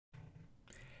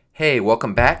Hey,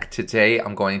 welcome back. Today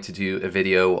I'm going to do a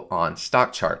video on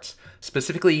stock charts,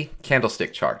 specifically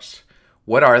candlestick charts.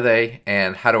 What are they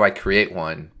and how do I create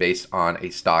one based on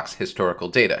a stock's historical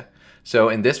data? So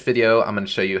in this video, I'm going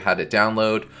to show you how to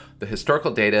download the historical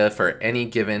data for any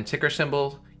given ticker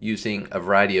symbol using a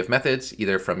variety of methods,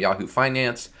 either from Yahoo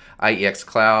Finance, IEX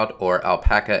Cloud, or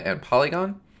Alpaca and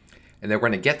Polygon. And then we're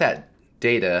going to get that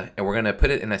data and we're going to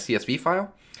put it in a CSV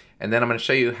file. And then I'm going to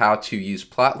show you how to use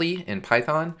Plotly in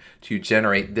Python to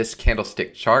generate this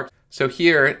candlestick chart. So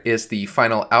here is the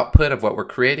final output of what we're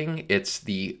creating. It's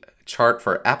the chart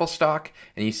for Apple stock.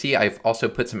 And you see I've also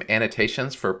put some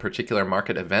annotations for particular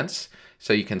market events.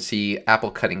 So you can see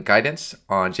Apple cutting guidance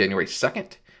on January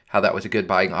 2nd, how that was a good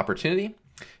buying opportunity.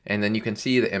 And then you can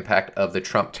see the impact of the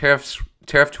Trump tariff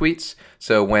tweets.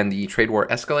 So when the trade war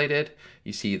escalated,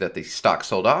 you see that the stock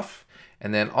sold off.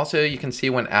 And then also you can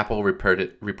see when Apple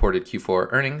reported Q4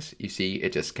 earnings, you see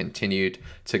it just continued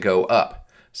to go up.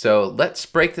 So let's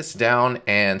break this down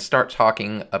and start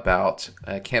talking about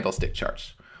candlestick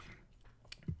charts.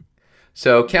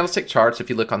 So candlestick charts, if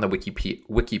you look on the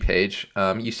wiki page,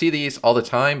 you see these all the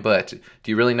time, but do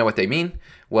you really know what they mean?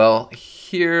 Well,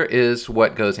 here is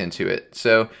what goes into it.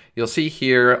 So you'll see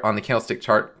here on the candlestick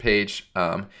chart page,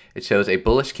 it shows a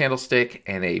bullish candlestick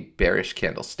and a bearish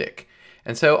candlestick.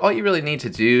 And so all you really need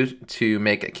to do to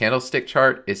make a candlestick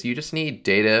chart is you just need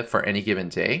data for any given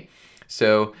day.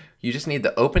 So you just need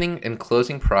the opening and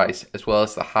closing price as well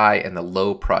as the high and the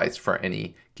low price for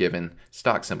any given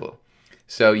stock symbol.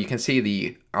 So you can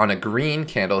see on a green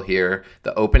candle here,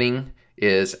 the opening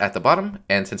is at the bottom,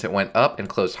 and since it went up and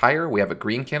closed higher, we have a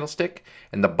green candlestick,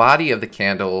 and the body of the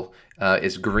candle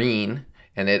is green,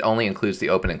 and it only includes the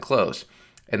open and close.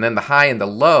 And then the high and the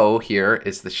low here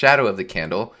is the shadow of the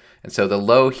candle. And so the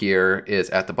low here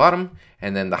is at the bottom,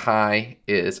 and then the high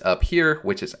is up here,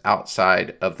 which is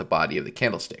outside of the body of the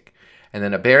candlestick. And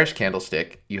then a bearish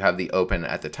candlestick, you have the open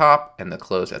at the top and the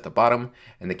close at the bottom,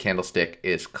 and the candlestick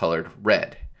is colored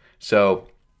red. So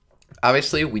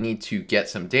obviously we need to get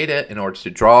some data in order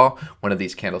to draw one of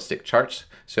these candlestick charts.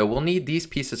 So we'll need these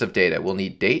pieces of data. We'll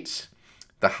need dates,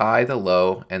 the high, the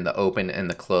low, and the open and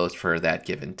the close for that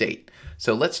given date.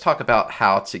 So let's talk about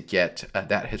how to get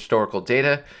that historical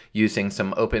data using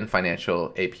some open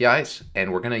financial APIs.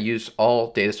 And we're going to use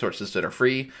all data sources that are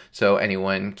free, so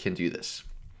anyone can do this.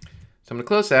 So I'm going to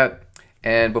close that.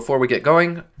 And before we get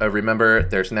going, remember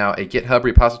there's now a GitHub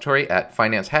repository at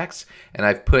Finance Hacks, and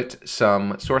I've put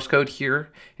some source code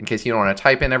here in case you don't want to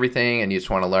type in everything and you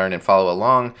just want to learn and follow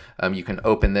along. You can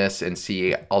open this and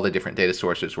see all the different data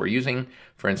sources we're using.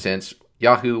 For instance,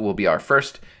 Yahoo will be our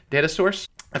first data source.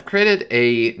 I've created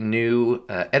a new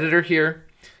editor here.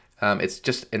 It's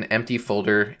just an empty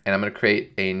folder, and I'm going to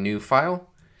create a new file.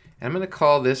 And I'm going to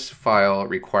call this file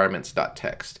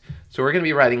requirements.txt. So we're going to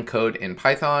be writing code in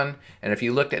Python. And if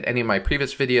you looked at any of my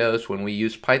previous videos, when we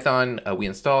use Python, we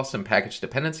install some package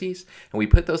dependencies, and we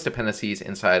put those dependencies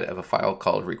inside of a file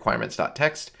called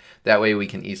requirements.txt. That way we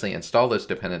can easily install those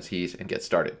dependencies and get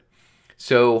started.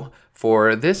 So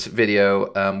for this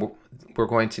video, we're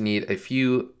going to need a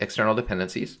few external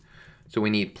dependencies. So we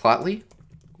need Plotly,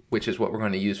 which is what we're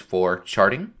going to use for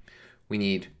charting. We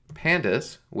need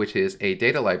Pandas, which is a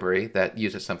data library that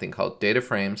uses something called data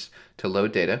frames to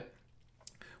load data.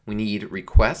 We need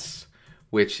requests,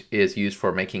 which is used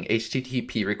for making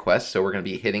HTTP requests. So we're going to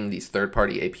be hitting these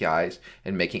third-party APIs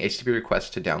and making HTTP requests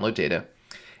to download data.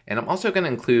 And I'm also going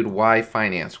to include Yahoo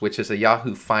Finance, which is a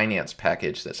Yahoo Finance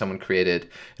package that someone created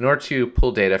in order to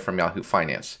pull data from Yahoo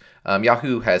Finance.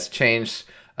 Yahoo has changed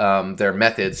their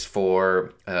methods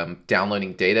for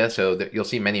downloading data, so that you'll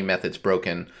see many methods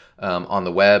broken on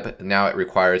the web. Now it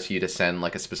requires you to send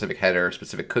like a specific header or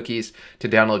specific cookies to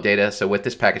download data. So what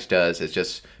this package does is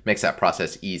just makes that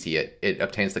process easy. It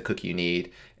obtains the cookie you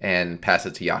need and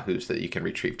passes it to Yahoo so that you can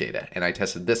retrieve data. And I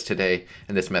tested this today,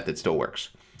 and this method still works.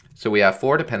 So we have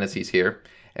 4 dependencies here,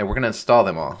 and we're going to install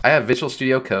them all. I have Visual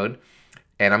Studio Code,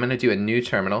 and I'm going to do a new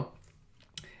terminal.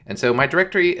 And so my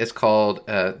directory is called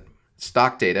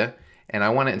stock data, and I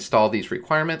want to install these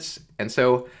requirements. And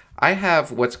so I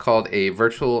have what's called a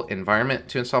virtual environment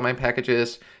to install my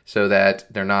packages so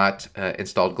that they're not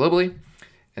installed globally.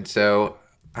 And so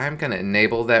I'm going to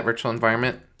enable that virtual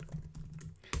environment.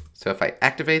 So if I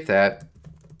activate that,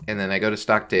 and then I go to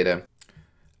stock data,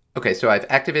 okay, so I've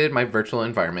activated my virtual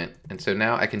environment, and so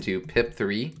now I can do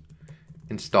pip3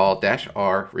 install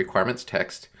 -r requirements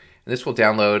text, and this will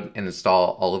download and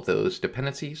install all of those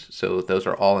dependencies. So those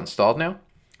are all installed now.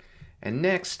 And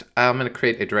next, I'm going to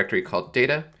create a directory called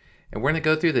data, and we're going to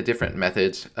go through the different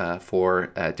methods for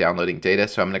downloading data.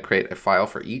 So I'm going to create a file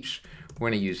for each. We're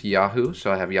going to use Yahoo,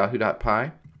 so I have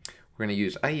yahoo.py. We're we're going to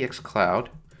use IEX Cloud.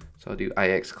 So I'll do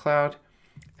IEX Cloud.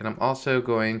 And I'm also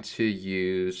going to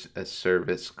use a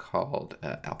service called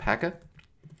Alpaca,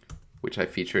 which I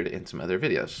featured in some other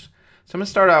videos. So I'm going to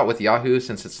start out with Yahoo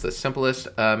since it's the simplest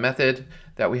method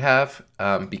that we have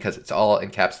because it's all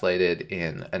encapsulated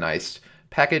in a nice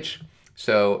package.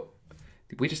 So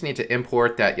we just need to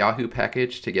import that Yahoo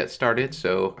package to get started.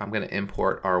 So I'm going to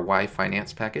import our Y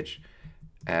Finance package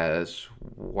as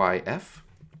YF.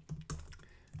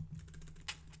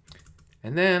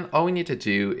 And then all we need to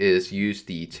do is use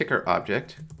the ticker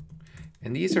object.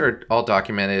 And these are all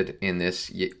documented in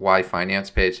this Y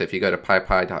Finance page. So if you go to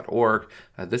pypy.org,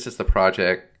 this is the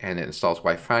project and it installs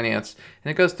Y Finance and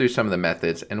it goes through some of the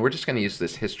methods. And we're just going to use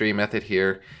this history method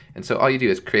here. And so all you do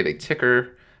is create a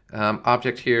ticker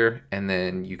object here, and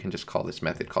then you can just call this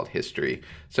method called history.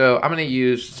 So I'm going to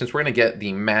use, since we're going to get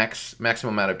the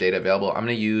maximum amount of data available, I'm going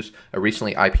to use a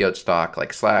recently IPO'd stock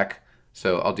like Slack.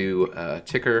 So I'll do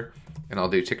ticker, and I'll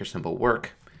do ticker symbol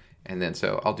work. And then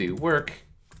so I'll do work,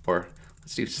 or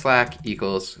let's do Slack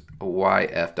equals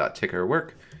yf.ticker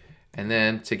work. And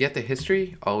then to get the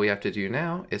history, all we have to do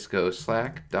now is go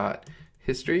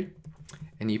slack.history,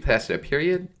 and you pass it a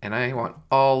period, and I want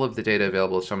all of the data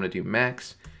available, so I'm going to do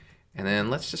max. And then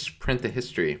let's just print the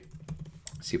history,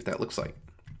 see what that looks like.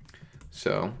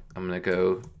 So I'm going to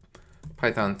go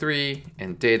Python 3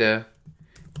 and data,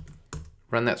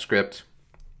 run that script.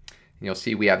 And you'll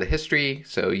see we have the history.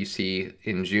 So you see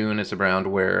in June is around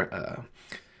where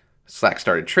Slack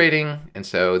started trading. And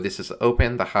so this is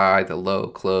open, the high, the low,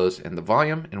 close, and the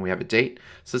volume. And we have a date.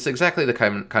 So it's exactly the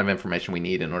kind of information we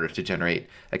need in order to generate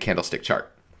a candlestick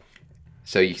chart.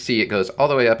 So you see it goes all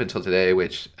the way up until today,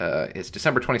 which is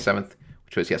December 27th,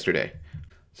 which was yesterday.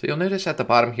 So you'll notice at the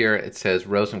bottom here, it says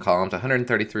rows and columns,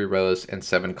 133 rows and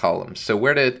 7 columns. So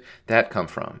where did that come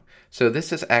from? So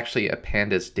this is actually a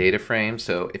pandas data frame.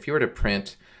 So if you were to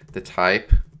print the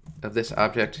type of this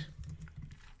object,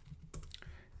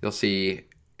 you'll see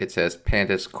it says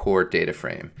pandas core data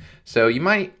frame. So you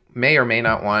may or may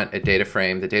not want a data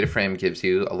frame. The data frame gives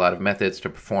you a lot of methods to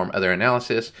perform other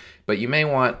analysis, but you may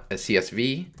want a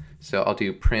CSV. So I'll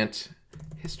do print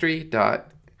history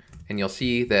dot, and you'll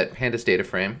see that pandas data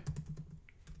frame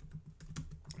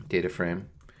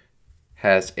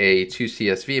has a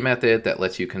toCSV method that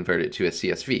lets you convert it to a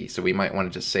CSV. So we might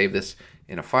want to just save this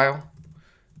in a file.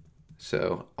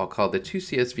 So I'll call the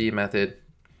toCSV method.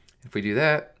 If we do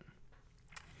that,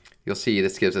 you'll see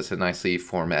this gives us a nicely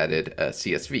formatted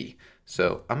CSV.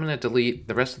 So I'm going to delete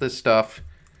the rest of this stuff.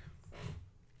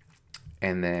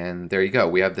 And then there you go.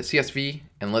 We have the CSV.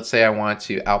 And let's say I want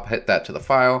to output that to the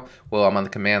file. Well, I'm on the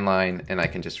command line and I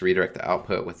can just redirect the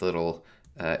output with a little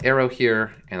arrow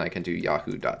here. And I can do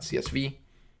yahoo.csv.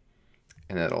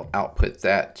 And it'll output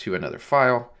that to another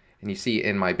file. And you see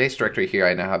in my base directory here,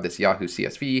 I now have this Yahoo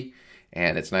CSV.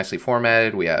 And it's nicely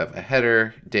formatted. We have a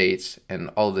header, dates, and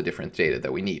all of the different data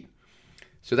that we need.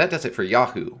 So that does it for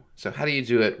Yahoo. So how do you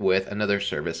do it with another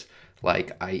service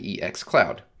like IEX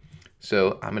Cloud?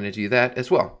 So I'm going to do that as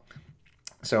well.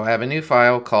 So I have a new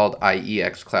file called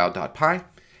IEXCloud.py.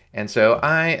 And so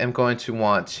I am going to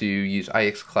want to use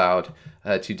IEX Cloud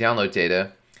to download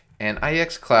data. And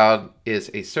IEX Cloud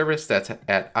is a service that's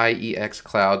at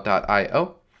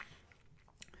IEXCloud.io.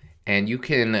 And you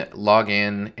can log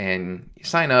in and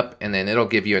sign up, and then it'll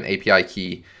give you an API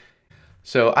key.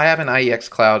 So I have an IEX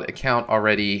Cloud account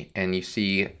already, and you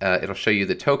see it'll show you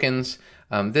the tokens.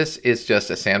 This is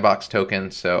just a sandbox token,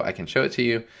 so I can show it to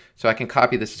you. So I can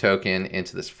copy this token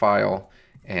into this file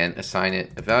and assign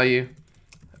it a value,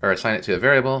 or assign it to a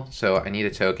variable. So I need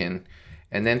a token.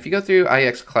 And then if you go through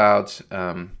IEX Cloud's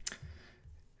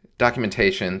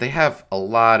documentation, they have a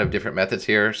lot of different methods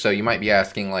here. So you might be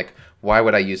asking, like, why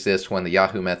would I use this when the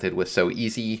Yahoo method was so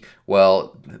easy?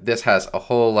 Well, this has a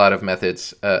whole lot of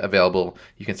methods available.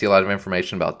 You can see a lot of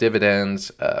information about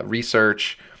dividends,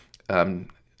 research,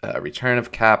 return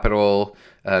of capital,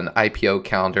 an IPO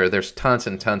calendar. There's tons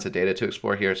and tons of data to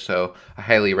explore here, so I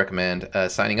highly recommend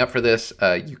signing up for this.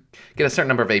 You get a certain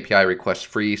number of API requests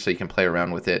free, so you can play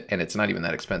around with it, and it's not even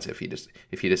that expensive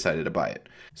if you decided to buy it.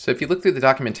 So if you look through the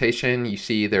documentation, you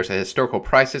see there's a historical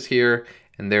prices here,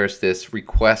 and there's this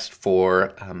request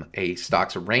for a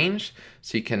stock's range.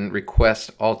 So you can request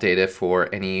all data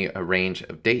for any range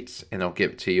of dates, and it'll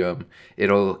give it to you.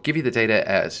 It'll give you the data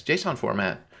as JSON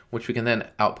format, which we can then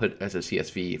output as a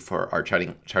CSV for our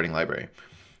charting library.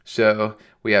 So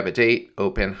we have a date,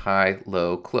 open, high,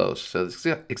 low, close. So this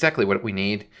is exactly what we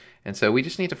need. And so we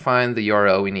just need to find the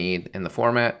URL we need in the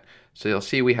format. So you'll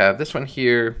see we have this one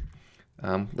here.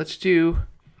 Let's do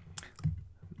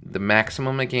the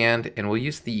maximum again, and we'll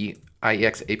use the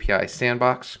IEX API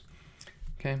sandbox.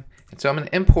 Okay, and so I'm going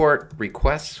to import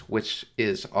requests, which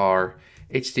is our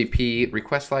HTTP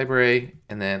request library,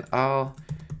 and then I'll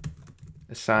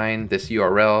assign this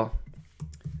URL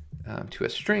to a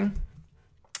string.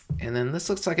 And then this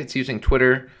looks like it's using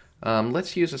Twitter.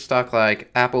 Let's use a stock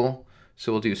like Apple.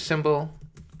 So we'll do symbol.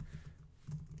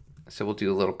 So we'll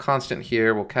do a little constant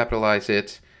here. We'll capitalize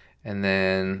it. And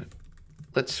then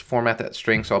let's format that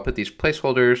string. So I'll put these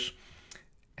placeholders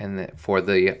and for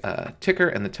the ticker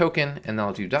and the token. And then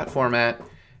I'll do dot format.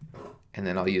 And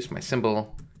then I'll use my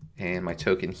symbol and my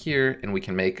token here. And we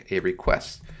can make a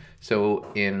request. So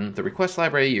in the request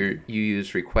library, you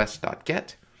use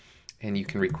request.get. And you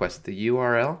can request the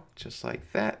URL just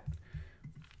like that.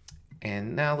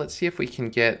 And now let's see if we can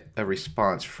get a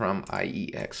response from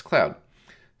IEX Cloud.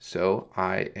 So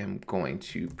I am going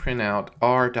to print out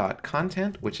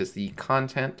r.content, which is the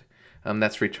content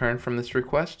that's returned from this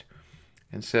request.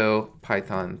 And so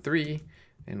Python 3,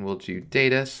 and we'll do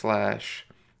data /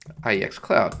 IEX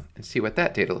Cloud and see what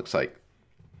that data looks like.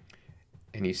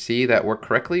 And you see that worked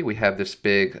correctly. We have this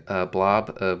big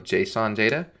blob of JSON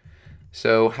data.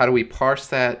 So how do we parse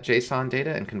that JSON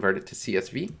data and convert it to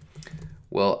CSV?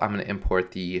 Well, I'm going to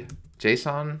import the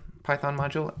JSON Python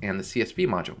module and the CSV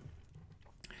module.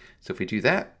 So if we do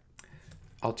that,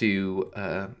 I'll do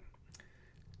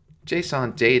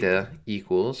JSON data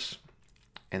equals,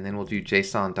 and then we'll do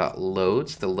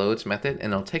JSON.loads, the loads method,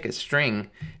 and it'll take a string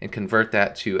and convert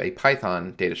that to a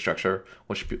Python data structure,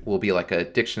 which will be like a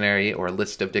dictionary or a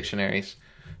list of dictionaries.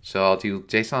 So I'll do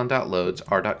JSON.loads,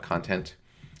 r.content,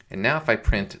 and now if I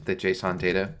print the JSON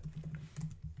data,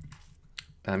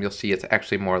 you'll see it's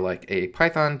actually more like a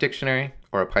Python dictionary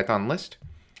or a Python list.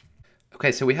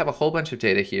 Okay, so we have a whole bunch of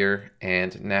data here,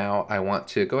 and now I want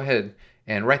to go ahead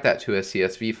and write that to a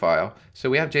CSV file. So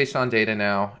we have JSON data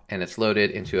now, and it's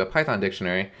loaded into a Python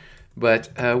dictionary, but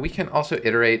we can also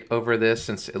iterate over this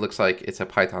since it looks like it's a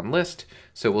Python list.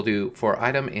 So we'll do for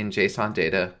item in JSON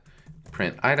data,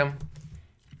 print item.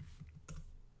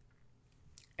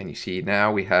 And you see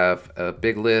now we have a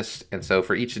big list, and so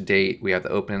for each date we have the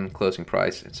open, closing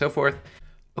price, and so forth.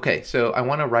 Okay, so I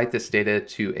want to write this data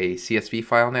to a CSV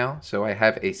file now. So I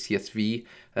have a CSV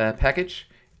package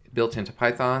built into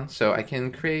Python. So I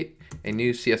can create a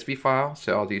new CSV file.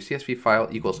 So I'll do CSV file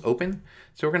equals open.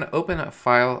 So we're going to open a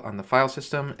file on the file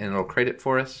system, and it'll create it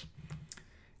for us.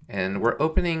 And we're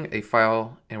opening a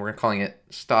file, and we're calling it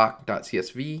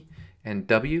stock.csv and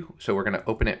W. So we're going to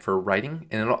open it for writing,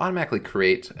 and it'll automatically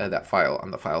create that file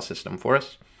on the file system for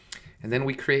us. And then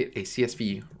we create a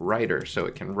CSV writer, so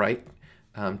it can write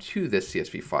to this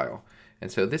CSV file.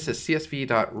 And so this is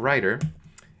csv.writer,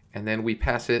 and then we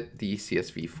pass it the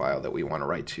CSV file that we want to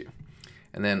write to.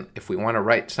 And then if we want to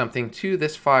write something to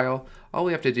this file, all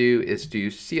we have to do is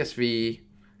do csv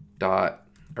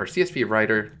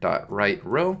writer.write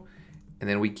row, and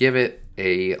then we give it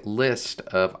a list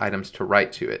of items to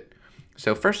write to it.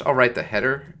 So first I'll write the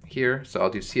header here. So I'll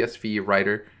do csv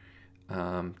writer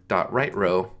 .write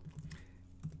row,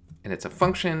 and it's a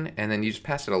function, and then you just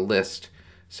pass it a list.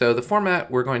 So the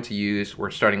format we're going to use, we're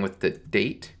starting with the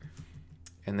date,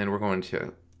 and then we're going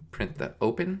to print the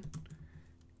open,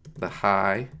 the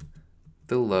high,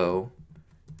 the low,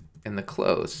 and the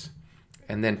close.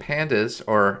 And then pandas,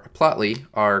 or Plotly,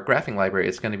 our graphing library,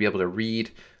 is going to be able to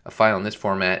read a file in this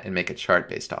format and make a chart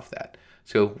based off that.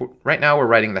 So right now we're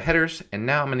writing the headers, and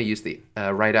now I'm going to use the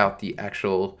write out the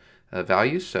actual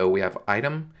values. So we have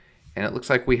item, and it looks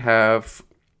like we have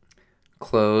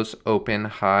close, open,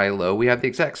 high, low. We have the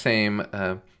exact same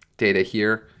data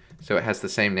here, so it has the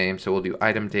same name. So we'll do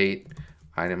item date,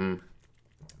 item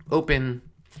open,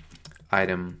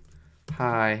 item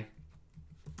high,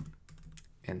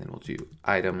 and then we'll do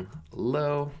item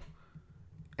low,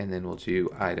 and then we'll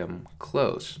do item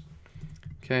close.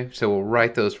 Okay, so we'll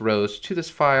write those rows to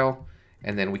this file,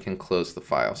 and then we can close the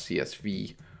file,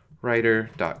 csv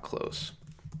writer.close.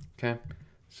 Okay,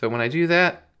 so when I do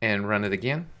that and run it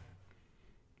again,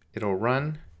 it'll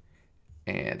run,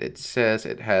 and it says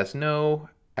it has no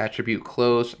attribute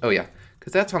close. Oh yeah,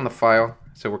 because that's on the file,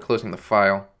 so we're closing the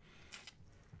file.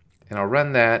 And I'll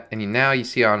run that, and now you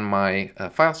see on my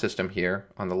file system here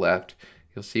on the left,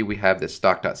 you'll see we have this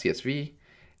stock.csv,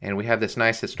 and we have this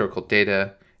nice historical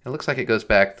data. It looks like it goes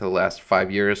back to the last 5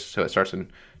 years, so it starts in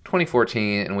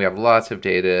 2014, and we have lots of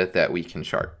data that we can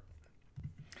chart.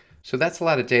 So that's a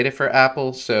lot of data for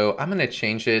Apple, so I'm going to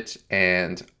change it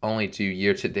and only do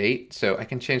year to date. So I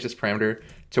can change this parameter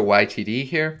to YTD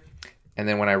here, and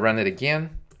then when I run it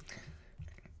again,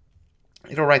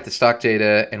 it'll write the stock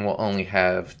data, and we'll only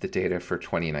have the data for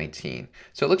 2019.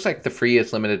 So it looks like the free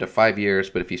is limited to 5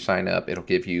 years, but if you sign up, it'll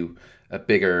give you a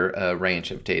bigger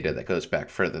range of data that goes back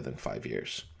further than 5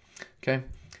 years. Okay.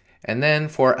 And then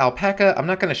for Alpaca, I'm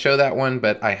not going to show that one,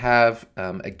 but I have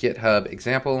a GitHub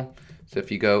example. So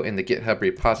if you go in the GitHub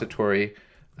repository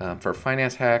for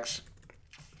finance hacks,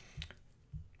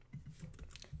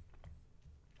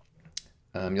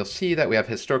 you'll see that we have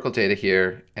historical data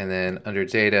here, and then under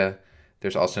data,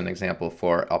 there's also an example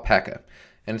for Alpaca.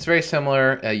 And it's very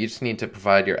similar. You just need to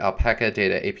provide your Alpaca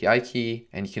data API key,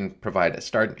 and you can provide a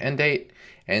start and end date,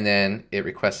 and then it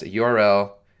requests a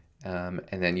URL, and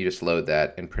then you just load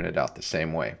that and print it out the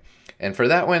same way. And for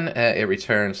that one, it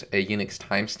returns a Unix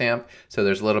timestamp. So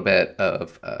there's a little bit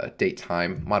of date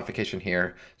time modification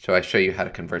here. So I show you how to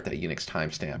convert that Unix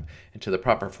timestamp into the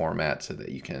proper format so that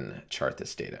you can chart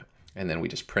this data. And then we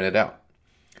just print it out.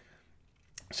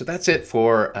 So that's it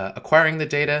for acquiring the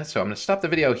data. So I'm going to stop the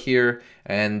video here,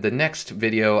 and the next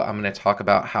video I'm going to talk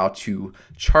about how to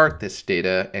chart this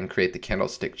data and create the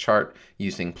Candlestick chart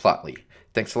using Plotly.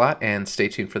 Thanks a lot, and stay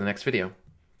tuned for the next video.